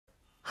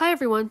Hi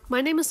everyone,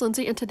 my name is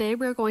Lindsay and today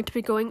we are going to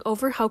be going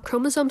over how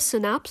chromosomes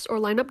synapse or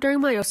line up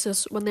during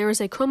meiosis when there is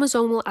a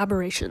chromosomal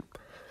aberration.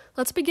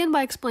 Let's begin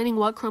by explaining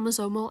what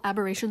chromosomal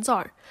aberrations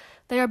are.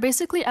 They are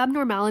basically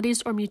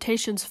abnormalities or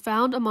mutations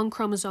found among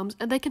chromosomes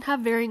and they can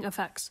have varying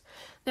effects.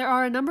 There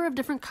are a number of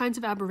different kinds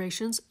of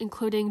aberrations,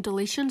 including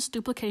deletions,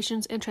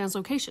 duplications, and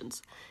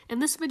translocations. In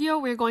this video,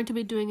 we are going to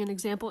be doing an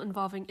example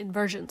involving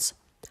inversions.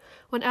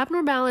 When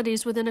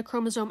abnormalities within a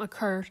chromosome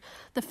occur,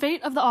 the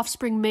fate of the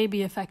offspring may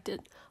be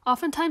affected.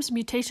 Oftentimes,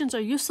 mutations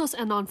are useless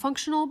and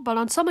non-functional, but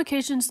on some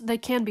occasions, they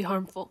can be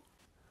harmful.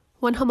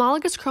 When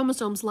homologous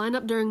chromosomes line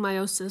up during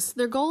meiosis,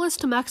 their goal is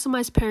to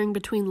maximize pairing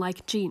between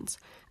like genes.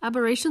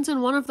 Aberrations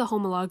in one of the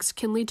homologs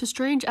can lead to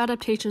strange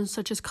adaptations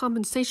such as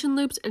compensation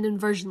loops and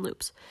inversion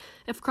loops.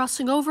 If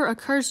crossing over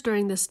occurs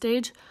during this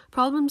stage,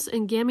 problems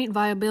in gamete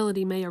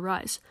viability may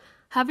arise.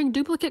 Having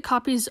duplicate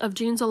copies of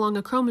genes along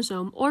a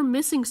chromosome or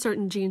missing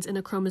certain genes in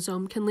a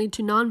chromosome can lead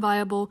to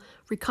non-viable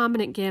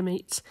recombinant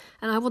gametes,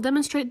 and I will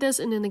demonstrate this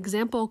in an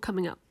example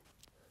coming up.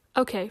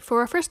 Okay, for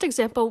our first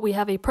example, we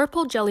have a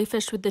purple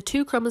jellyfish with the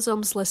 2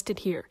 chromosomes listed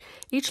here.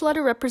 Each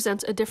letter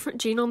represents a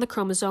different gene on the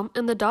chromosome,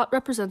 and the dot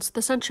represents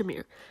the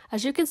centromere.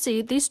 As you can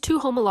see, these 2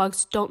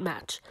 homologs don't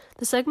match.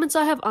 The segments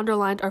I have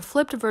underlined are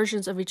flipped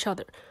versions of each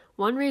other.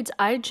 One reads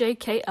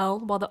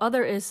IJKL, while the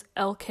other is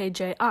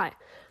LKJI.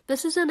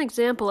 This is an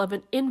example of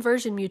an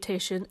inversion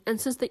mutation, and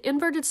since the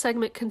inverted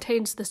segment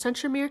contains the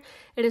centromere,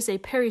 it is a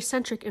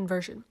pericentric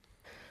inversion.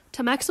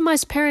 To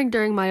maximize pairing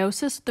during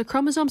meiosis, the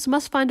chromosomes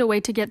must find a way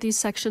to get these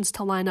sections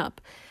to line up.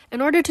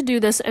 In order to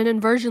do this, an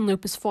inversion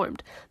loop is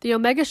formed. The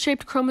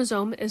omega-shaped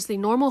chromosome is the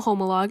normal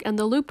homolog, and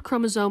the looped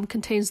chromosome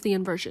contains the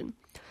inversion.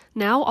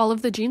 Now, all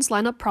of the genes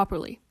line up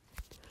properly.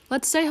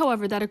 Let's say,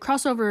 however, that a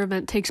crossover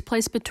event takes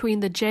place between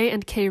the J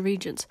and K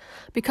regions.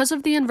 Because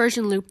of the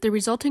inversion loop, the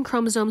resulting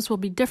chromosomes will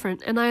be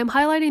different, and I am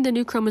highlighting the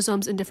new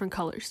chromosomes in different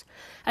colors.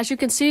 As you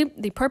can see,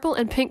 the purple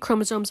and pink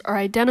chromosomes are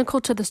identical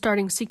to the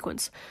starting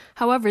sequence.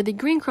 However, the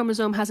green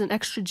chromosome has an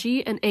extra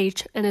G and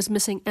H and is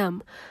missing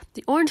M.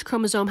 The orange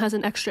chromosome has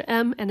an extra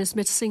M and is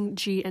missing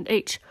G and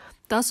H.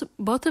 Thus,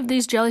 both of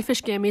these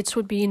jellyfish gametes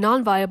would be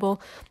non-viable,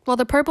 while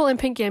the purple and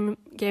pink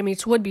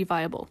gametes would be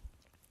viable.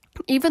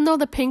 Even though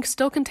the pink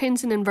still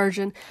contains an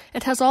inversion,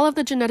 it has all of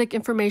the genetic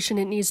information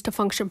it needs to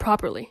function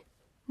properly.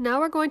 Now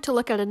we're going to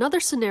look at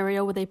another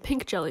scenario with a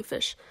pink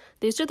jellyfish.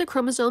 These are the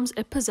chromosomes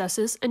it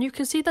possesses, and you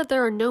can see that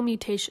there are no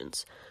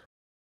mutations.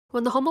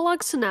 When the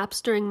homolog synapse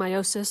during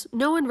meiosis,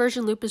 no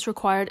inversion loop is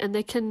required and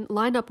they can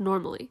line up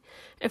normally.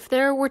 If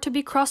there were to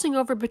be crossing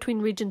over between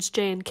regions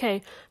J and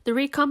K, the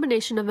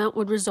recombination event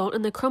would result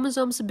in the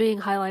chromosomes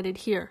being highlighted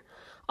here.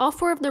 All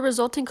 4 of the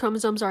resulting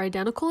chromosomes are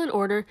identical in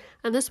order,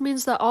 and this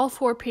means that all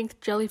 4 pink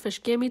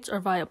jellyfish gametes are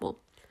viable.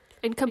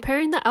 In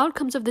comparing the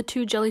outcomes of the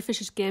 2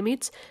 jellyfish's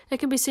gametes, it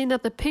can be seen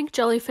that the pink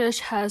jellyfish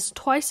has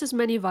twice as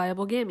many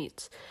viable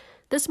gametes.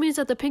 This means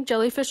that the pink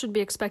jellyfish would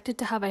be expected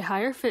to have a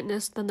higher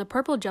fitness than the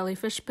purple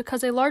jellyfish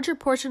because a larger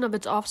portion of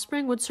its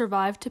offspring would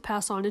survive to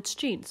pass on its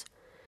genes.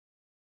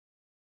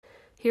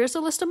 Here's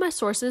a list of my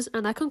sources,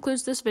 and that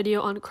concludes this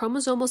video on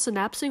chromosomal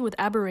synapsing with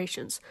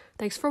aberrations.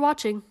 Thanks for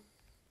watching.